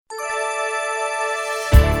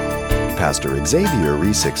Pastor Xavier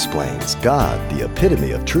Reese explains God, the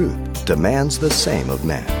epitome of truth, demands the same of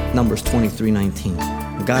man. Numbers 23:19.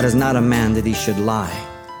 God is not a man that he should lie,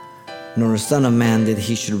 nor a son of man that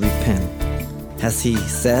he should repent. Has he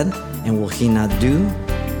said, and will he not do?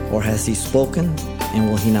 Or has he spoken, and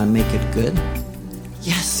will he not make it good?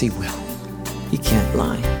 Yes, he will. He can't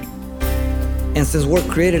lie. And since we're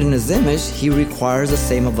created in his image, he requires the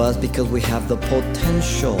same of us because we have the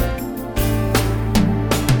potential.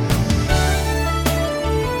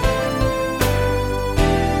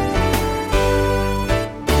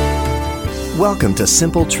 Welcome to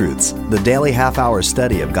Simple Truths, the daily half-hour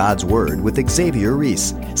study of God's Word with Xavier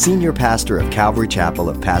Reese, Senior Pastor of Calvary Chapel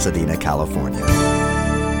of Pasadena, California.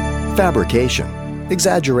 Fabrication,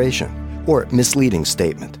 exaggeration, or misleading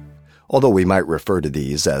statement. Although we might refer to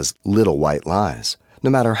these as little white lies,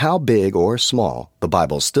 no matter how big or small, the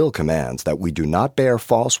Bible still commands that we do not bear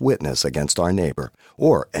false witness against our neighbor,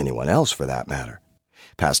 or anyone else for that matter.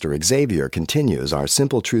 Pastor Xavier continues our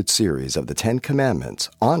Simple Truth series of the Ten Commandments,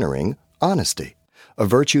 honoring honesty, a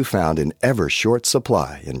virtue found in ever short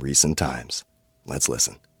supply in recent times. Let's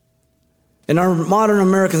listen. In our modern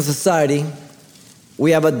American society,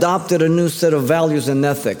 we have adopted a new set of values and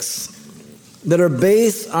ethics that are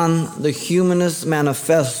based on the Humanist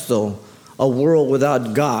Manifesto, a world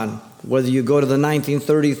without God, whether you go to the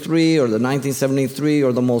 1933 or the 1973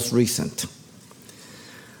 or the most recent.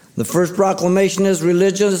 The first proclamation is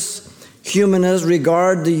religious humanists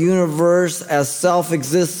regard the universe as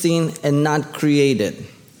self-existing and not created.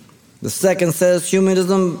 The second says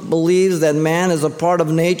humanism believes that man is a part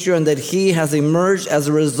of nature and that he has emerged as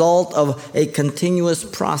a result of a continuous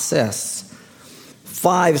process.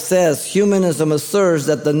 5 says humanism asserts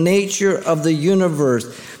that the nature of the universe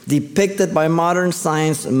depicted by modern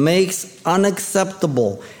science makes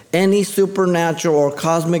unacceptable any supernatural or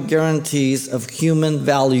cosmic guarantees of human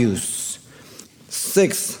values.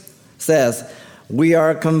 6 says, we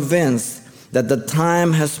are convinced that the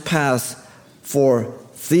time has passed for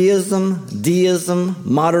theism, deism,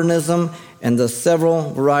 modernism, and the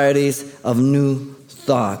several varieties of new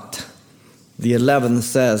thought. The 11th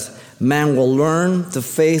says, man will learn to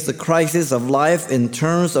face the crisis of life in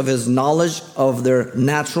terms of his knowledge of their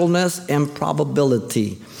naturalness and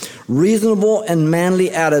probability. Reasonable and manly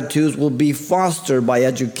attitudes will be fostered by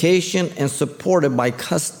education and supported by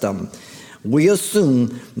custom. We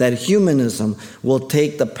assume that humanism will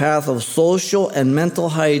take the path of social and mental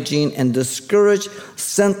hygiene and discourage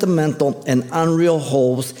sentimental and unreal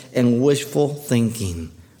hopes and wishful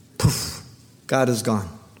thinking. Poof, God is gone.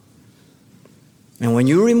 And when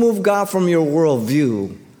you remove God from your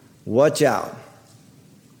worldview, watch out,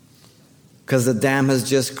 because the dam has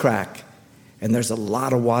just cracked and there's a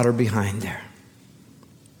lot of water behind there.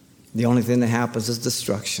 The only thing that happens is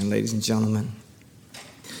destruction, ladies and gentlemen.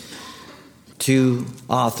 2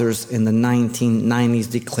 authors in the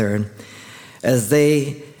 1990s declared, as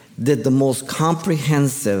they did the most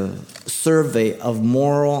comprehensive survey of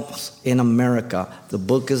morals in America. The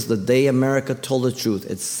book is The Day America Told the Truth.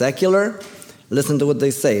 It's secular. Listen to what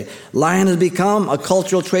they say. Lying has become a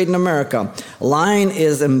cultural trait in America. Lying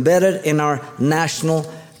is embedded in our national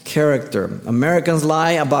character. Americans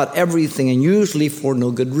lie about everything and usually for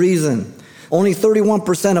no good reason. Only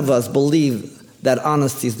 31% of us believe that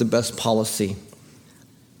honesty is the best policy.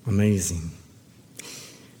 Amazing.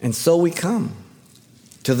 And so we come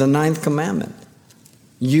to the 9th commandment.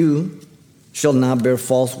 You shall not bear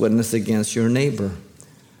false witness against your neighbor,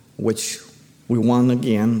 which we want to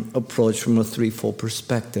again approach from a threefold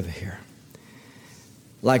perspective here.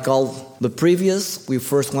 Like all the previous, we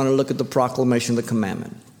first want to look at the proclamation of the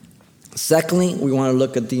commandment. Secondly, we want to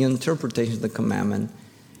look at the interpretation of the commandment.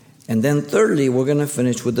 And then thirdly, we're going to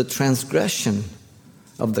finish with the transgression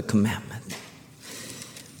of the commandment.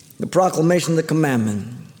 The proclamation of the commandment.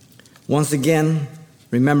 Once again,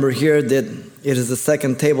 remember here that it is the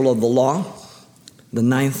second table of the law, the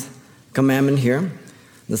 9th commandment here.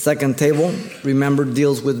 The second table, remember,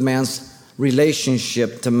 deals with man's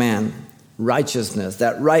relationship to man, righteousness,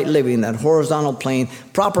 that right living, that horizontal plane,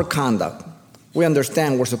 proper conduct. We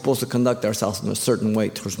understand we're supposed to conduct ourselves in a certain way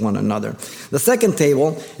towards one another. The second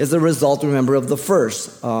table is the result, remember, of the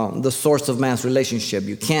first, the source of man's relationship.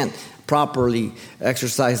 You can't properly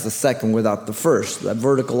exercise the second without the first. That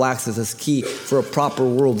vertical axis is key for a proper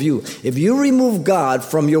worldview. If you remove God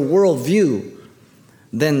from your worldview,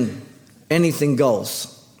 then anything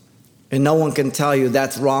goes. And no one can tell you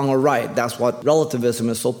that's wrong or right. That's what relativism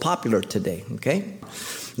is so popular today, okay?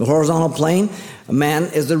 The horizontal plane, man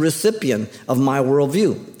is the recipient of my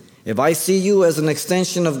worldview. If I see you as an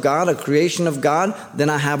extension of God, a creation of God, then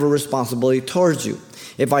I have a responsibility towards you.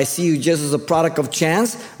 If I see you just as a product of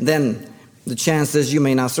chance, then the chance is you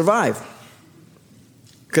may not survive.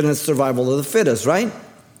 Couldn't survival of the fittest, right?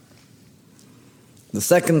 The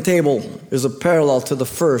second table is a parallel to the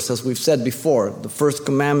first, as we've said before. The first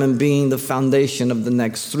commandment being the foundation of the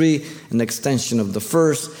next three, an extension of the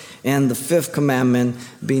first, and the fifth commandment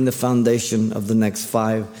being the foundation of the next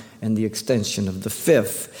five and the extension of the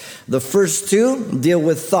fifth. The first two deal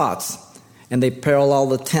with thoughts, and they parallel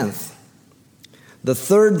the 10th. The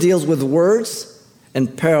third deals with words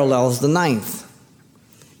and parallels the 9th.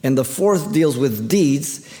 And the fourth deals with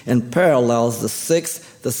deeds and parallels the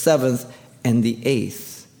 6th, the 7th, and the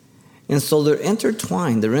 8th. And so they're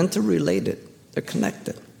intertwined, they're interrelated, they're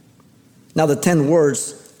connected. Now the 10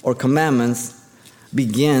 words or commandments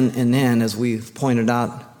begin and end, as we've pointed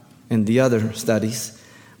out in the other studies,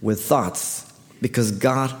 with thoughts, because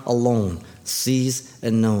God alone sees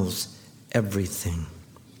and knows everything.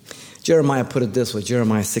 Jeremiah put it this way,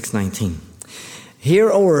 Jeremiah 6:19. Hear,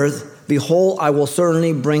 O earth, behold, I will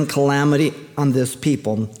certainly bring calamity on this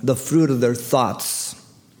people, the fruit of their thoughts,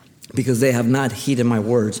 because they have not heeded my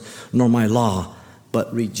words nor my law,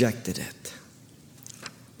 but rejected it.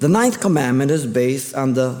 The 9th commandment is based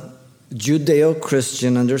on the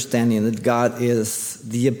Judeo-Christian understanding that God is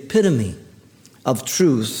the epitome of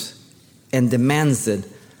truth and demands it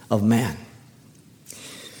of man.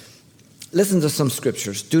 Listen to some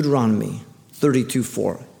scriptures. Deuteronomy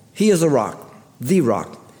 32:4. He is a rock, the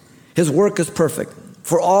rock. His work is perfect,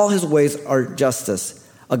 for all his ways are justice.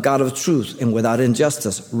 A God of truth and without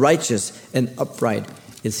injustice, righteous and upright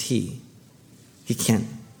is he. He can't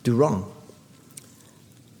do wrong.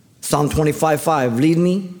 Psalm 25:5, lead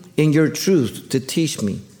me in your truth to teach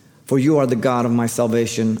me, for you are the God of my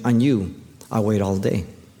salvation. On you I wait all day.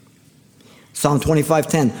 Psalm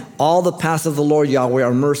 25:10, all the paths of the Lord Yahweh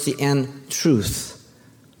are mercy and truth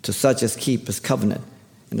to such as keep his covenant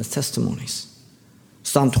and his testimonies.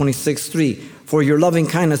 Psalm 26:3, for your loving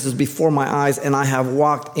kindness is before my eyes, and I have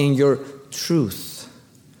walked in your truth.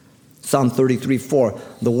 Psalm 33:4,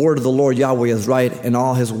 the word of the Lord Yahweh is right, and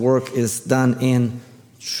all his work is done in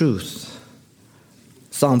truth.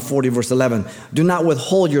 Psalm 40, verse 11, do not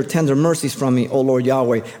withhold your tender mercies from me, O Lord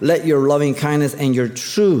Yahweh. Let your loving kindness and your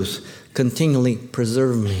truth continually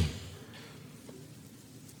preserve me.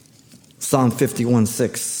 Psalm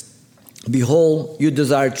 51:6, behold, you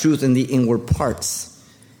desire truth in the inward parts,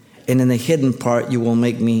 and in the hidden part you will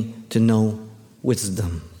make me to know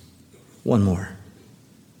wisdom. One more.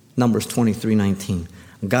 Numbers 23:19.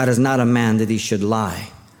 God is not a man that he should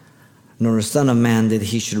lie, nor a son of man that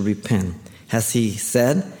he should repent. Has he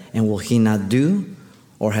said, and will he not do?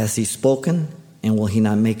 Or has he spoken, and will he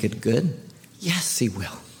not make it good? Yes, he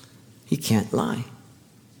will. He can't lie.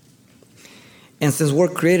 And since we're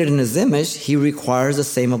created in his image, he requires the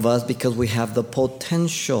same of us because we have the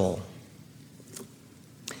potential.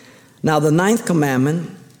 Now, the 9th commandment,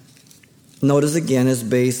 notice again, is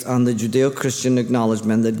based on the Judeo-Christian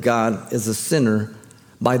acknowledgement that God is a sinner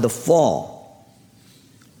by the fall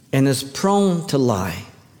and is prone to lie.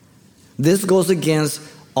 This goes against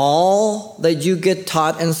all that you get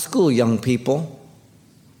taught in school, young people.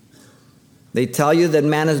 They tell you that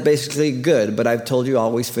man is basically good, but I've told you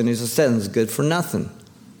always finish the sentence, good for nothing.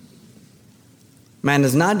 Man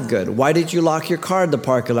is not good. Why did you lock your car at the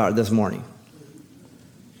parking lot this morning?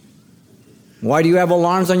 Why do you have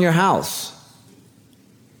alarms on your house?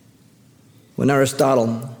 When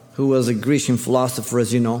Aristotle, who was a Grecian philosopher,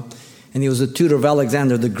 as you know, and he was a tutor of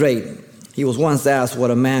Alexander the Great, he was once asked what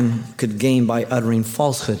a man could gain by uttering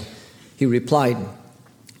falsehood. He replied,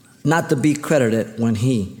 not to be credited when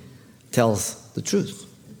he tells the truth.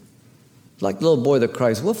 Like the little boy that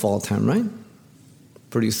cries wolf all the time, right?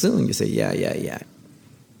 Pretty soon you say, yeah.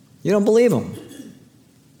 You don't believe him.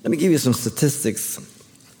 Let me give you some statistics.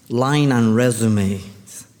 Lying on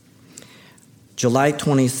resumes. July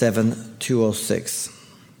 27, 2006.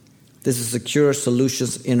 This is Secure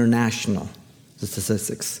Solutions International, the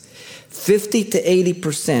statistics. 50 to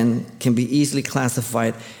 80% can be easily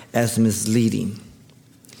classified as misleading.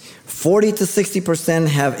 40 to 60%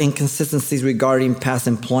 have inconsistencies regarding past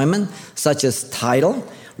employment, such as title,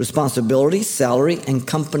 responsibility, salary, and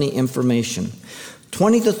company information.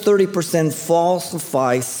 20 to 30%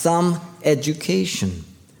 falsify some education.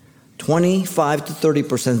 25 to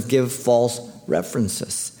 30% give false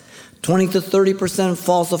references. 20 to 30%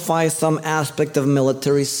 falsify some aspect of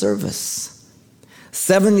military service.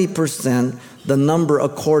 70%, the number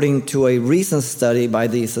according to a recent study by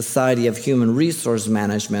the Society of Human Resource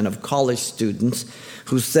Management of college students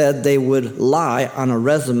who said they would lie on a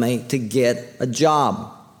resume to get a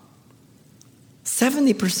job.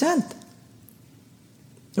 70%.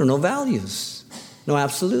 There are no values, no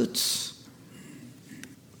absolutes.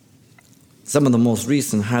 Some of the most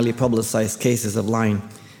recent highly publicized cases of lying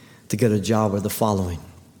to get a job are the following.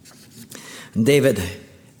 David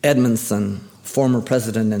Edmondson, former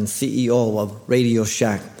president and CEO of Radio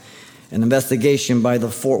Shack. An investigation by the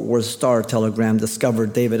Fort Worth Star-Telegram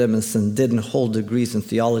discovered David Edmondson didn't hold degrees in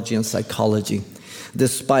theology and psychology,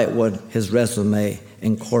 despite what his resume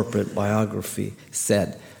and corporate biography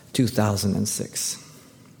said. 2006.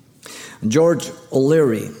 George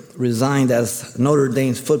O'Leary resigned as Notre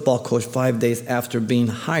Dame's football coach 5 days after being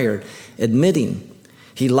hired, admitting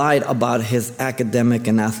he lied about his academic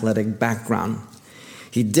and athletic background.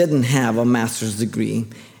 He didn't have a master's degree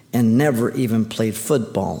and never even played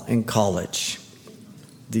football in college.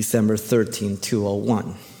 December 13,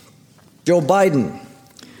 2001. Joe Biden,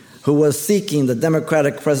 who was seeking the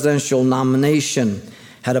Democratic presidential nomination,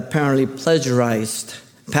 had apparently plagiarized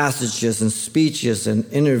passages and speeches and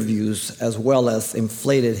interviews, as well as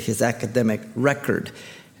inflated his academic record.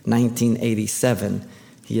 1987,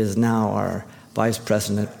 he is now our Vice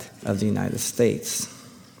President of the United States.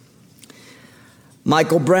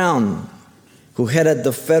 Michael Brown, who headed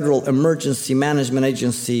the Federal Emergency Management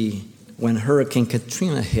Agency when Hurricane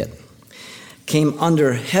Katrina hit, came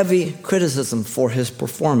under heavy criticism for his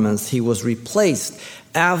performance. He was replaced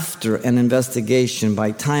after an investigation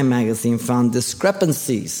by Time magazine found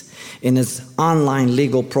discrepancies in his online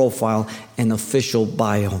legal profile and official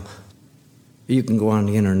bio. You can go on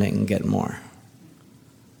the internet and get more.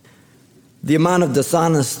 The amount of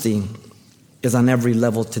dishonesty is on every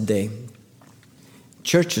level today.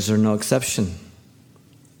 Churches are no exception.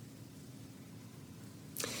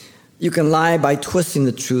 You can lie by twisting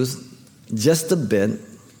the truth just a bit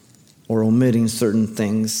or omitting certain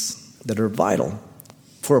things that are vital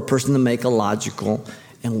for a person to make a logical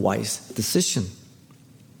and wise decision.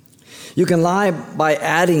 You can lie by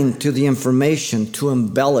adding to the information to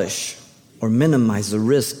embellish or minimize the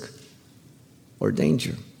risk or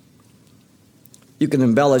danger. You can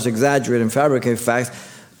embellish, exaggerate, and fabricate facts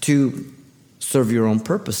to serve your own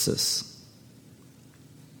purposes.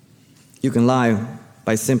 You can lie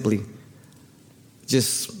by simply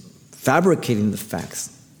just fabricating the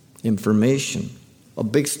facts, information, a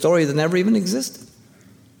big story that never even existed.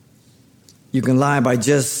 You can lie by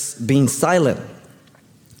just being silent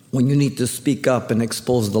when you need to speak up and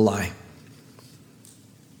expose the lie.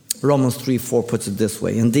 Romans 3:4 puts it this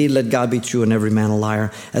way: Indeed, let God be true and every man a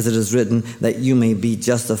liar, as it is written, that you may be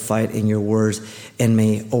justified in your words and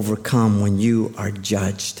may overcome when you are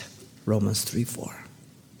judged. Romans 3:4.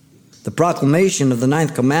 The proclamation of the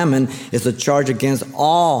 9th commandment is a charge against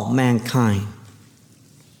all mankind.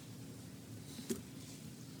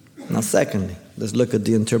 Now, secondly, let's look at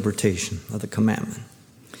the interpretation of the commandment.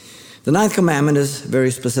 The 9th commandment is very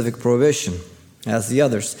specific prohibition, as the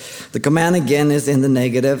others. The command again is in the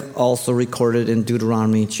negative, also recorded in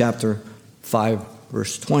Deuteronomy chapter 5,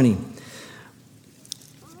 verse 20.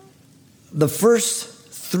 The first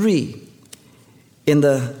three in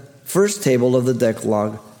the first table of the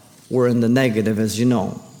Decalogue were in the negative, as you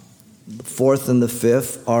know. The fourth and the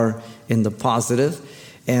fifth are in the positive,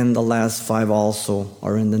 and the last 5 also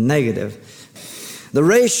are in the negative. The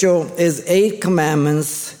ratio is 8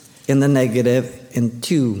 commandments in the negative and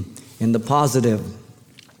 2 in the positive.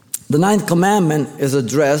 The 9th commandment is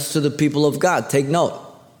addressed to the people of God. Take note.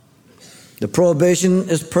 The prohibition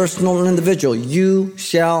is personal and individual. You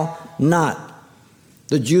shall not.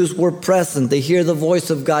 The Jews were present. They hear the voice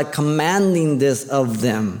of God commanding this of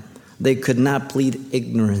them. They could not plead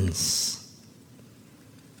ignorance.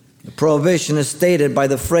 The prohibition is stated by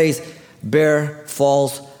the phrase, bear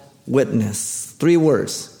false witness. 3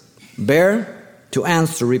 words. Bear, to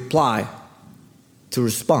answer, reply, to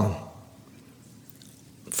respond.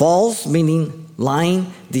 False, meaning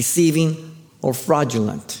lying, deceiving, or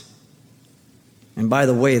fraudulent. And by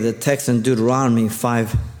the way, the text in Deuteronomy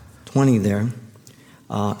 5:20 there,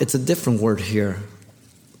 it's a different word here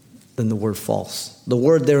than the word false. The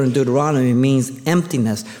word there in Deuteronomy means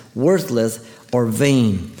emptiness, worthless, or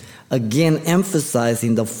vain. Again,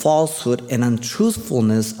 emphasizing the falsehood and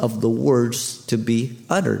untruthfulness of the words to be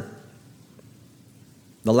uttered.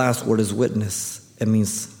 The last word is witness. It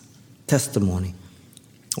means testimony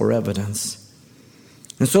or evidence.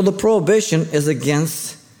 And so the prohibition is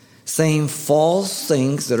against saying false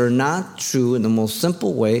things that are not true in the most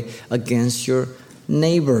simple way against your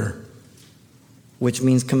neighbor, which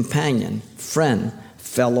means companion, friend,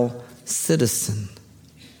 fellow citizen.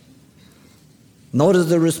 Notice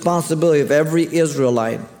the responsibility of every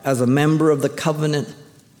Israelite as a member of the covenant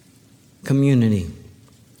community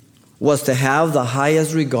was to have the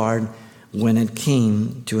highest regard when it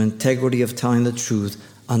came to integrity of telling the truth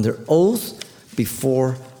under oath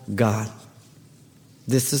before God.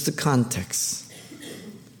 This is the context.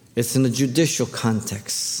 It's in a judicial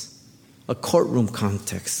context, a courtroom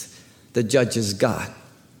context. The judge is God,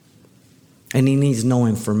 and he needs no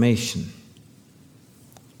information.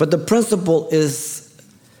 But the principle is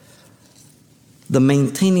the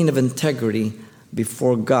maintaining of integrity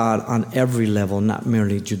before God on every level, not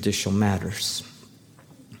merely judicial matters.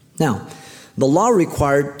 Now, the law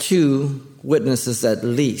required 2 witnesses at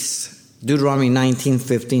least. Deuteronomy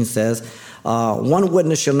 19:15 says, one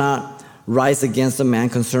witness shall not rise against a man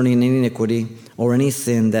concerning any iniquity or any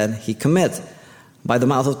sin that he commits. By the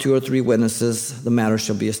mouth of 2 or 3 witnesses, the matter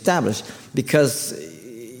shall be established. Because,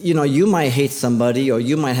 you might hate somebody, or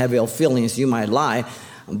you might have ill feelings, you might lie,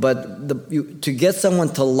 but to get someone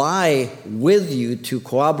to lie with you, to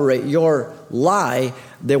corroborate your lie,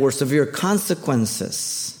 there were severe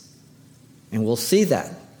consequences. And we'll see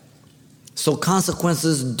that. So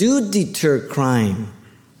consequences do deter crime.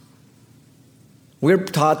 We're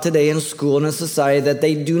taught today in school and in society that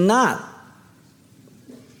they do not.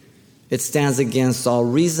 It stands against all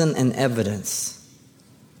reason and evidence.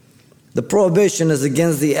 The prohibition is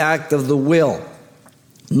against the act of the will,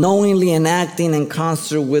 knowingly enacting in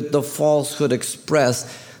concert with the falsehood expressed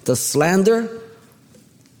to slander,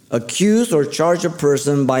 accuse, or charge a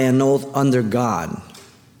person by an oath under God.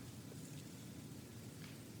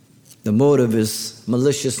 The motive is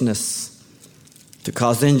maliciousness, to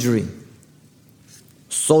cause injury,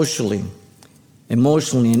 socially,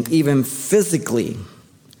 emotionally, and even physically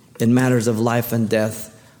in matters of life and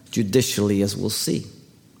death, judicially, as we'll see.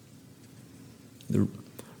 The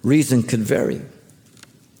reason could vary.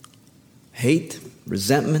 Hate,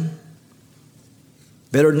 resentment,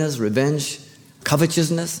 bitterness, revenge,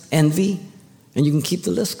 covetousness, envy, and you can keep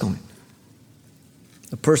the list going.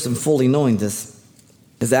 A person fully knowing this,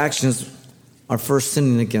 his actions are first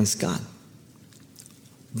sinning against God,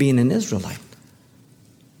 being an Israelite.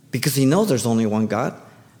 Because he knows there's only one God,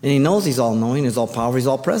 and he knows he's all-knowing, he's all-powerful, he's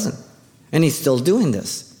all-present. And he's still doing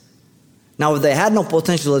this. Now, if they had no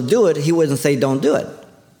potential to do it, he wouldn't say, don't do it.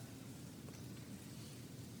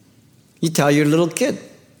 You tell your little kid,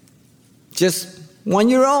 just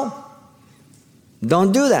 1-year-old,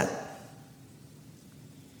 don't do that.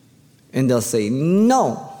 And they'll say,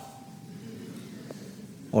 no.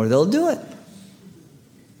 Or they'll do it.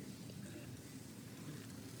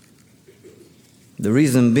 The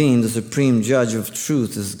reason being, the supreme judge of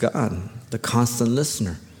truth is God, the constant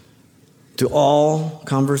listener to all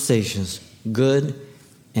conversations, good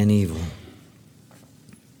and evil.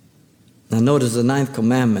 Now notice the 9th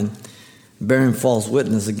commandment, bearing false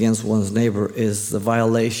witness against one's neighbor, is the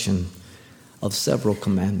violation of several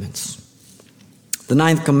commandments. The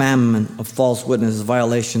 9th commandment of false witness is a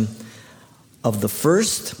violation of the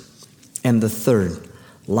 1st and the 3rd,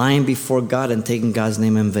 lying before God and taking God's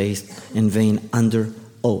name in vain under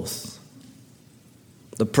oath.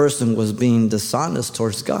 The person was being dishonest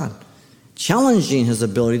towards God, challenging his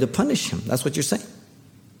ability to punish him. That's what you're saying.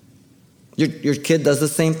 Your kid does the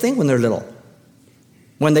same thing when they're little.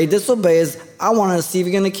 When they disobey, I want to see if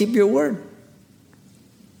you're going to keep your word.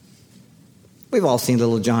 We've all seen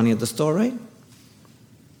little Johnny at the store, right?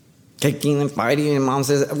 Kicking and fighting, and mom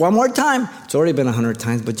says, one more time. It's already been 100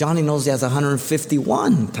 times, but Johnny knows he has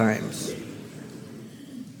 151 times.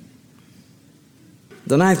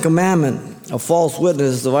 The 9th commandment, a false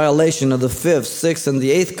witness, is a violation of the 5th, 6th, and the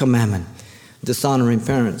 8th commandment, dishonoring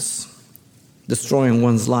parents, destroying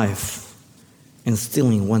one's life, and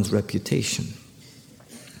stealing one's reputation.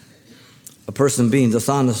 A person being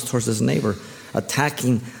dishonest towards his neighbor,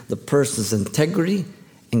 attacking the person's integrity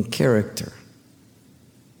and character.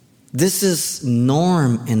 This is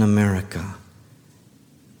norm in America.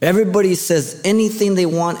 Everybody says anything they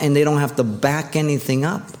want and they don't have to back anything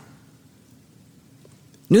up.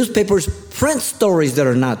 Newspapers print stories that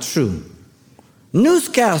are not true.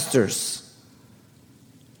 Newscasters.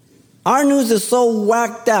 Our news is so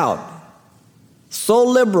whacked out, so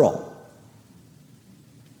liberal.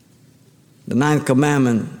 The 9th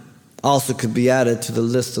commandment also could be added to the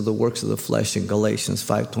list of the works of the flesh in Galatians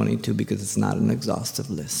 5:22 because it's not an exhaustive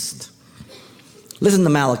list. Listen to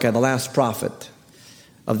Malachi, the last prophet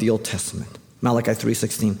of the Old Testament. Malachi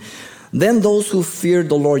 3:16. Then those who feared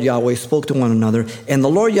the Lord Yahweh spoke to one another, and the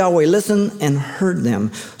Lord Yahweh listened and heard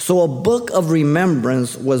them. So a book of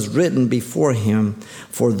remembrance was written before him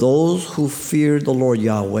for those who feared the Lord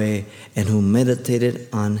Yahweh and who meditated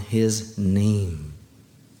on his name.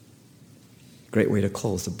 Great way to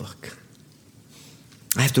close the book.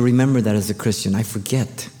 I have to remember that as a Christian. I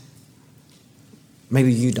forget.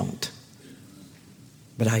 Maybe you don't.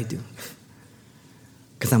 But I do.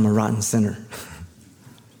 Because I'm a rotten sinner.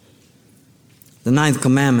 The ninth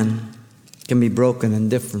commandment can be broken in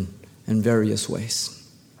different and various ways.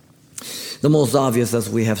 The most obvious, as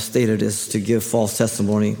we have stated, is to give false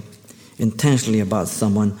testimony intentionally about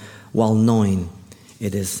someone while knowing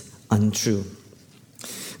it is untrue.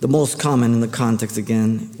 The most common in the context,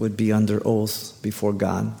 again, would be under oath before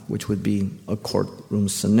God, which would be a courtroom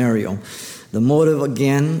scenario. The motive,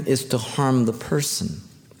 again, is to harm the person.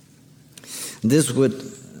 This would,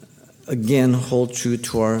 again, hold true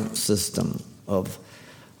to our system of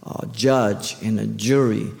a judge and a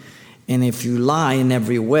jury. And if you lie in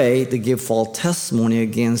every way to give false testimony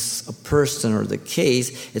against a person or the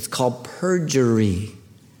case, it's called perjury.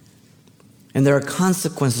 And there are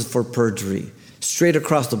consequences for perjury straight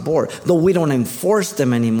across the board, though we don't enforce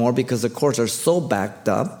them anymore because the courts are so backed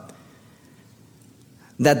up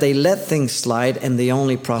that they let things slide and they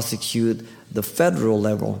only prosecute the federal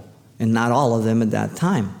level and not all of them at that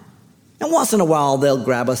time. And once in a while, they'll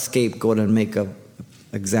grab a scapegoat and make an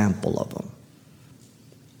example of them.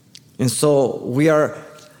 And so we are,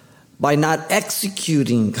 by not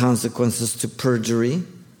executing consequences to perjury,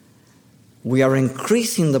 we are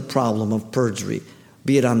increasing the problem of perjury,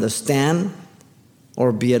 be it on the stand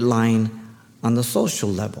or be it lying on the social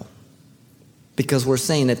level, because we're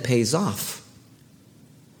saying it pays off.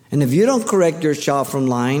 And if you don't correct your child from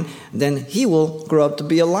lying, then he will grow up to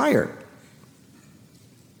be a liar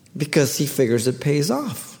because he figures it pays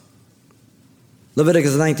off.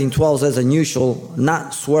 Leviticus 19:12 says, "And you shall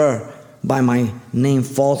not swear by my name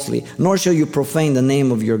falsely, nor shall you profane the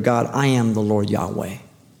name of your God. I am the Lord Yahweh."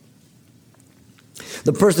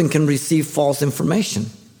 The person can receive false information,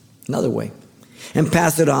 another way, and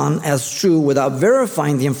pass it on as true without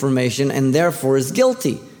verifying the information, and therefore is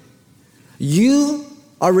guilty. You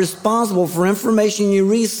are responsible for information you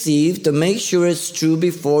receive to make sure it's true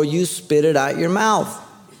before you spit it out your mouth.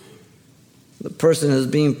 The person is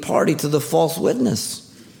being party to the false witness.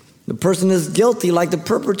 The person is guilty like the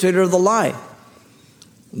perpetrator of the lie.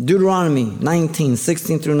 Deuteronomy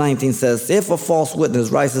 19:16 through 19 says, "If a false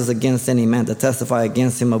witness rises against any man to testify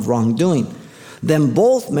against him of wrongdoing, then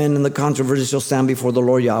both men in the controversy shall stand before the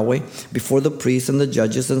Lord Yahweh, before the priests and the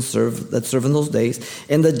judges that serve in those days.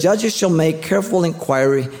 And the judges shall make careful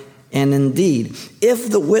inquiry. And indeed, if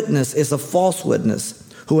the witness is a false witness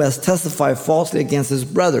who has testified falsely against his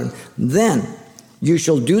brethren, then you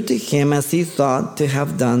shall do to him as he thought to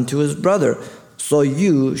have done to his brother. So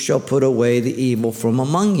you shall put away the evil from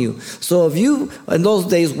among you." So if you, in those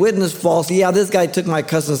days, witness falsely, "Yeah, this guy took my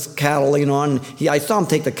cousin's cattle, and I saw him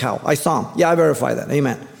take the cow. I saw him. Yeah, I verify that.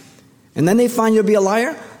 Amen." And then they find you to be a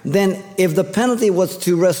liar, then if the penalty was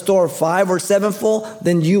to restore 5 or 7-fold,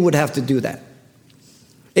 then you would have to do that.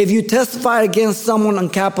 If you testify against someone on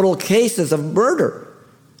capital cases of murder,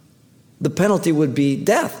 the penalty would be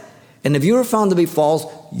death. And if you were found to be false,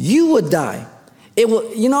 you would die. There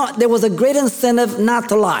was a great incentive not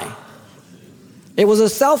to lie. It was a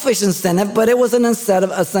selfish incentive, but it was an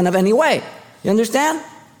incentive anyway. You understand?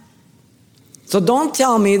 So don't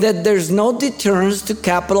tell me that there's no deterrence to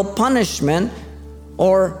capital punishment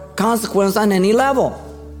or consequence on any level.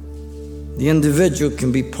 The individual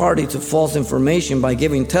can be party to false information by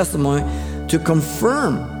giving testimony to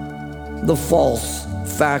confirm the false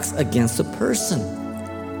facts against a person.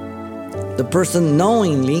 The person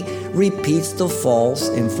knowingly repeats the false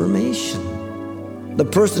information. The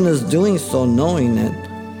person is doing so knowing it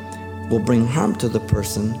will bring harm to the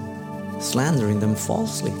person, slandering them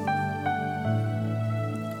falsely.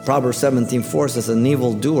 Proverbs 17:4 says, "An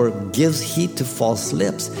evildoer gives heed to false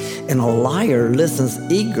lips, and a liar listens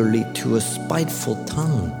eagerly to a spiteful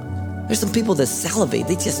tongue." There's some people that salivate.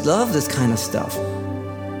 They just love this kind of stuff.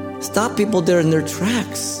 Stop people there in their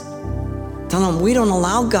tracks. Tell them, we don't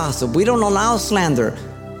allow gossip. We don't allow slander.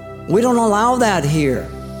 We don't allow that here.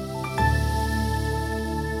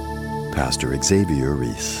 Pastor Xavier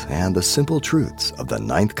Reese and the simple truths of the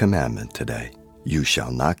 9th commandment today. You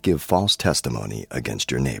shall not give false testimony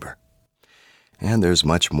against your neighbor. And there's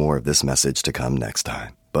much more of this message to come next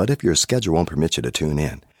time. But if your schedule won't permit you to tune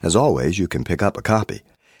in, as always, you can pick up a copy.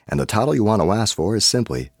 And the title you want to ask for is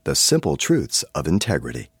simply The Simple Truths of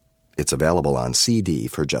Integrity. It's available on CD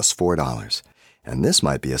for just $4. And this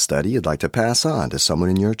might be a study you'd like to pass on to someone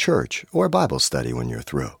in your church or Bible study when you're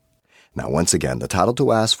through. Now, once again, the title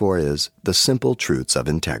to ask for is The Simple Truths of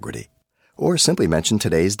Integrity. Or simply mention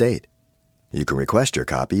today's date. You can request your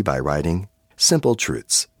copy by writing Simple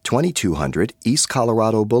Truths, 2200 East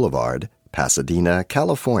Colorado Boulevard, Pasadena,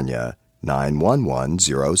 California,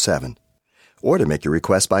 91107. Or to make your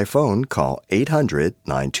request by phone, call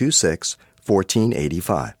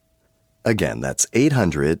 800-926-1485. Again, that's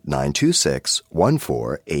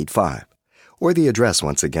 800-926-1485. Or the address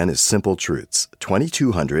once again is Simple Truths,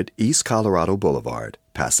 2200 East Colorado Boulevard,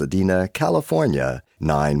 Pasadena, California,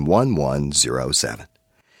 91107.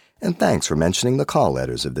 And thanks for mentioning the call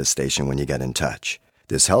letters of this station when you get in touch.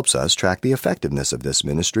 This helps us track the effectiveness of this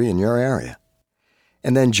ministry in your area.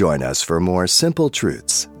 And then join us for more Simple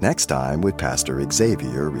Truths next time with Pastor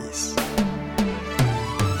Xavier Reese.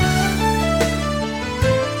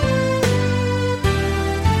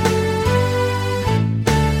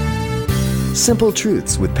 Simple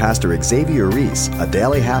Truths with Pastor Xavier Reese, a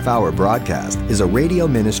daily half-hour broadcast, is a radio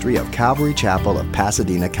ministry of Calvary Chapel of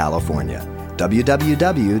Pasadena, California.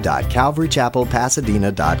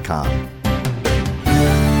 www.calvarychapelpasadena.com.